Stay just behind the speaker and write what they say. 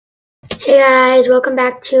Hey guys, welcome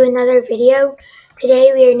back to another video.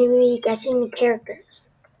 Today we are going to be guessing the characters.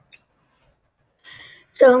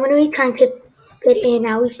 So I'm going to be trying to fit in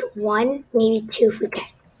at least one, maybe two if we can.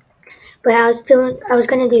 But I was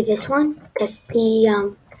going to do this one, guess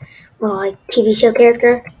the TV show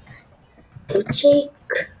character. So Jake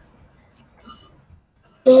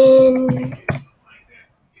in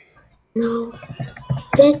no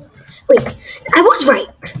fit. Wait, I was right.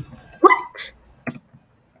 What?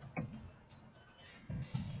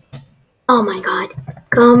 Oh my god.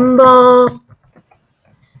 Gumball,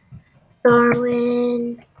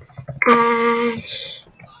 Darwin, Ash,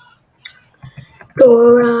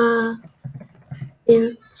 Dora,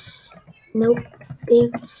 Boots, nope,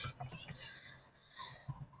 Boots,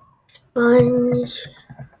 Sponge,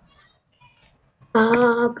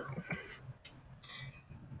 Bob,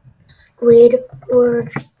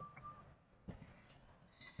 Squidward,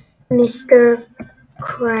 Mr.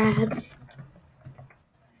 Krabs,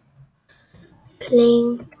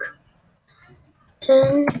 Plankton,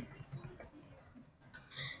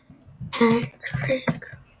 Patrick,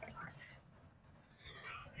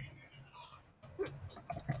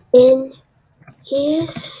 Ben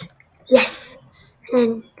is yes,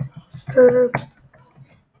 and for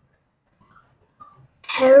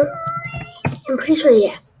Harry, I'm pretty sure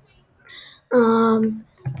yeah.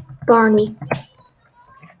 Barney,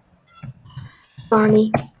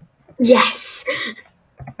 yes,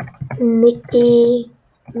 Mickey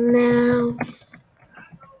Mouse,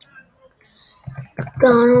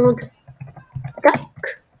 Donald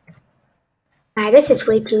Duck. This is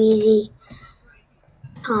way too easy.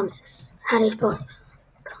 Thomas. How do you spell it?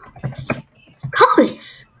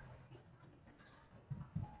 Thomas.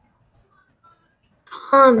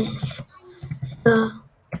 Thomas.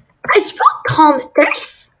 I spelled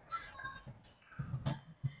Thomas.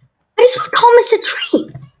 I spelled Thomas the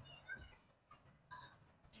train.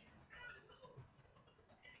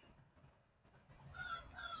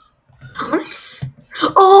 Thomas?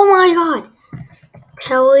 Oh my god.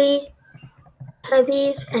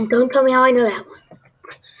 Teletubbies, and don't tell me how I know that one.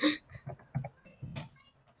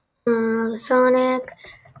 Sonic,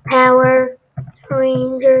 Power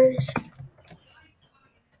Rangers,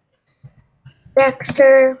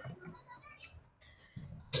 Dexter,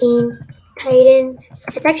 Teen Titans.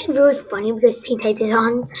 It's actually really funny because Teen Titans is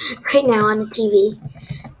on right now on the TV.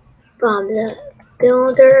 The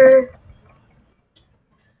Builder,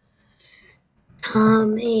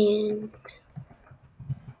 Tom and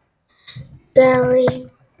Jerry.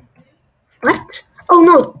 What? Oh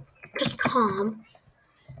no, just Tom.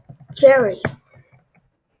 Jerry.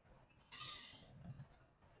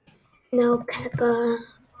 No, Peppa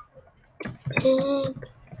Pig.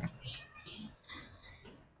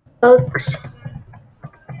 Bugs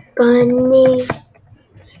Bunny.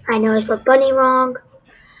 I know I spelled bunny wrong.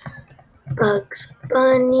 Bugs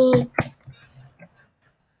Bunny.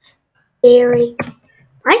 Gary.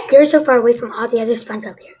 Why is Gary so far away from all the other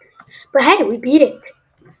SpongeBob characters? But hey, we beat it.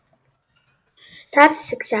 That's a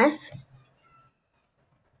success.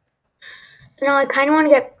 Now I kind of want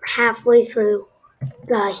to get halfway through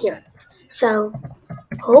the heroes. So,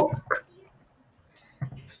 Hulk,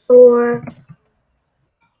 Thor,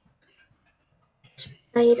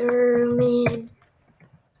 Spider-Man,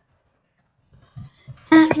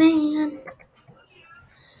 Batman,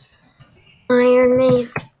 Iron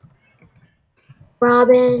Man,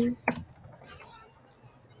 Robin,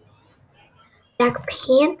 Black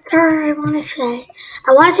Panther, I want to say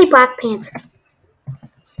Black Panther.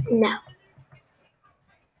 No.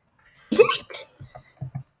 Isn't it?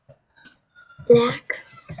 Black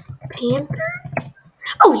Panther?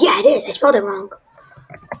 Oh yeah, it is. I spelled it wrong.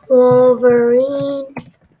 Wolverine.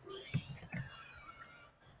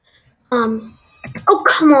 Oh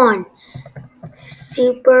come on.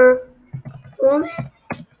 Superwoman?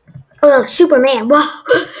 Oh no, Superman. Wow.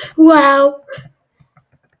 Wow.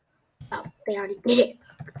 Oh, they already did it.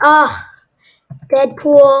 Oh,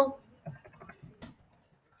 Deadpool.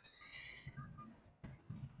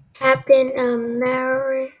 Captain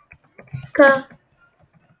America.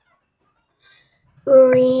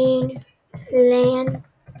 Green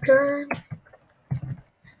Lantern.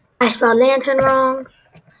 I spelled lantern wrong.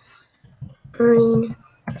 Green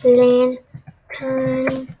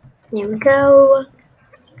Lantern. There we go.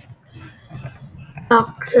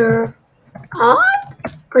 Doctor Odd?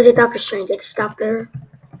 Or is it Doctor Strange? It's Doctor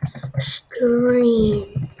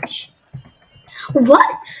Strange.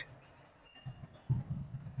 What?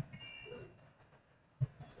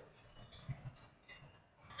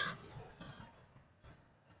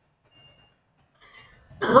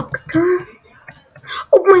 Doctor?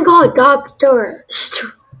 Oh my god, Doctor.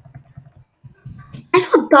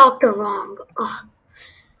 Doctor wrong. Ugh.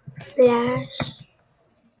 Flash.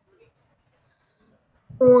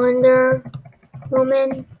 Wonder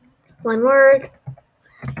Woman. One word.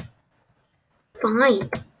 Fine.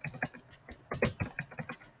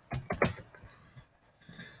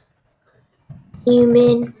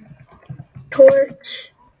 Human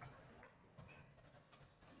Torch.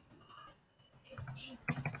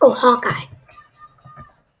 Oh, Hawkeye.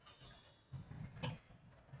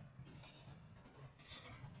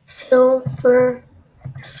 Silver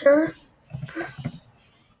Surfer.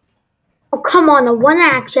 Oh, come on. The one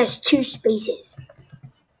that actually has two spaces.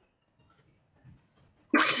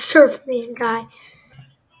 Surfman guy.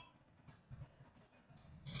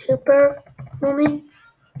 Superwoman.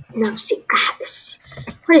 No, what is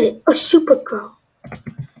it? Oh, Supergirl.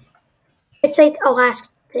 It's like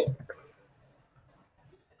elastic.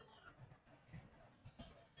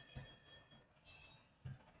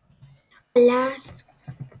 Elastic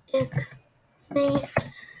thing.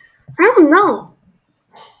 I don't know.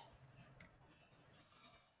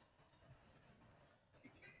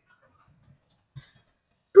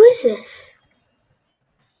 Who is this?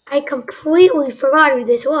 I completely forgot who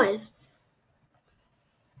this was.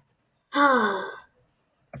 Ah,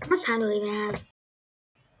 how much time do we even have?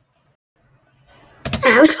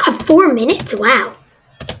 I was got 4 minutes. Wow.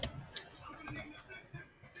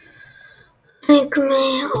 Like,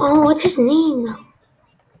 man, oh, what's his name though?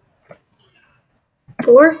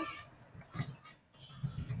 4?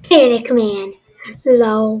 Panic Man.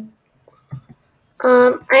 Low.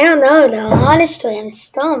 I don't know though. Honestly, I'm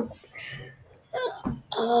stumped.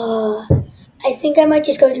 I think I might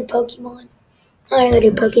just go do Pokemon. I'm gonna go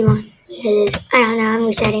do Pokemon. Because, I don't know, I'm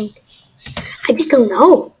resetting. I just don't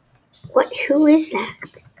know. Who is that?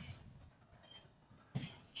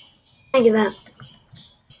 I give up.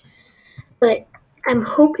 But I'm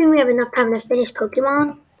hoping we have enough time to finish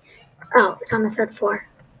Pokemon. Oh, it's on episode 4.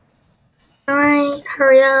 Alright,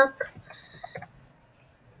 hurry up.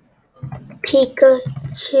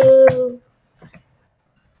 Pikachu.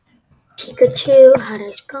 How did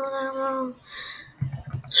I spell that wrong?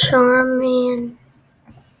 Charmander.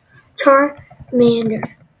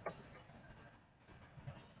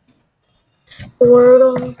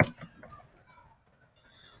 Squirtle.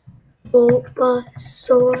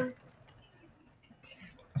 Bulbasaur.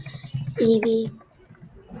 Eevee.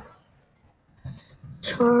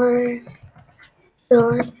 Charizard.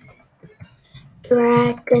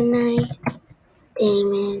 Dragonite.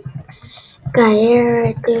 Damon.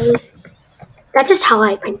 Gyarados. That's just how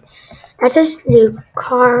I print. That's just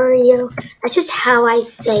Lucario. That's just how I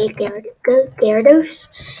say Gyarados.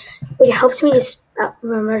 It helps me just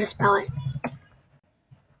remember to spell it.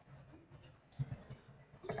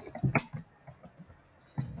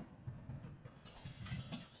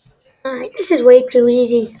 Alright, this is way too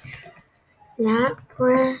easy.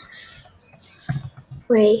 Lapras.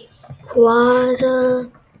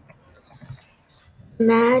 Quasar.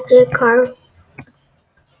 Magikarp.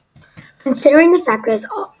 Considering the fact that it's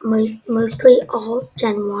mostly all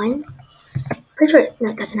Gen 1, pretty sure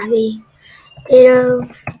no, it doesn't have a Ditto.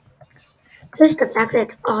 Just the fact that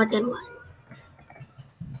it's all Gen 1.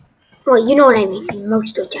 Well, you know what I mean,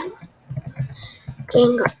 most of Gen 1.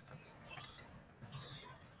 Gengar.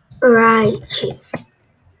 Raichu.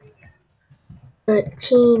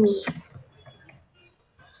 Batini.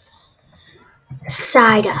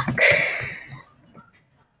 Psyduck.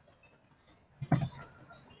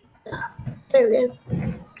 There we go.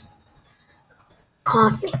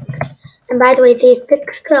 Coughing. And by the way, they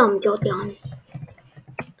fixed Jolteon.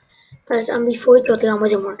 Because before Jolteon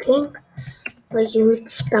wasn't working. Like you would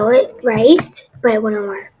spell it right, but it wouldn't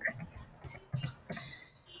work.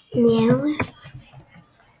 Meowth.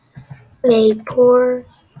 Vapor.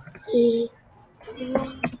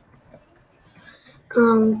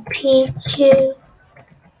 Pichu.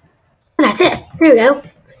 That's it. There we go.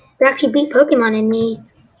 We actually beat Pokemon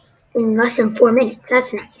in less than 4 minutes.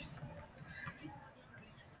 That's nice.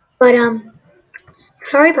 But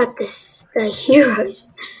sorry about the heroes,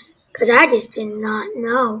 because I just did not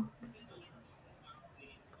know.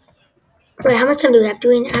 Wait, how much time do we have? Do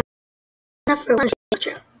we have enough for one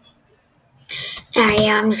outro?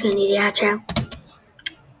 Yeah, I'm just gonna use the outro.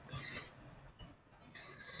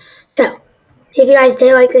 So, if you guys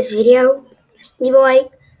did like this video, leave a like.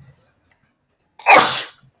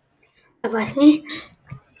 God bless me.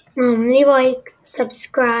 Leave a like,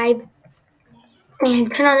 subscribe,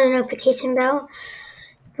 and turn on the notification bell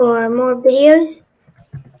for more videos.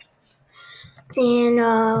 And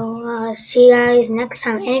I'll see you guys next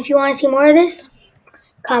time. And if you want to see more of this,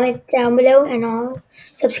 comment down below and I'll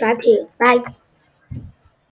subscribe to you. Bye.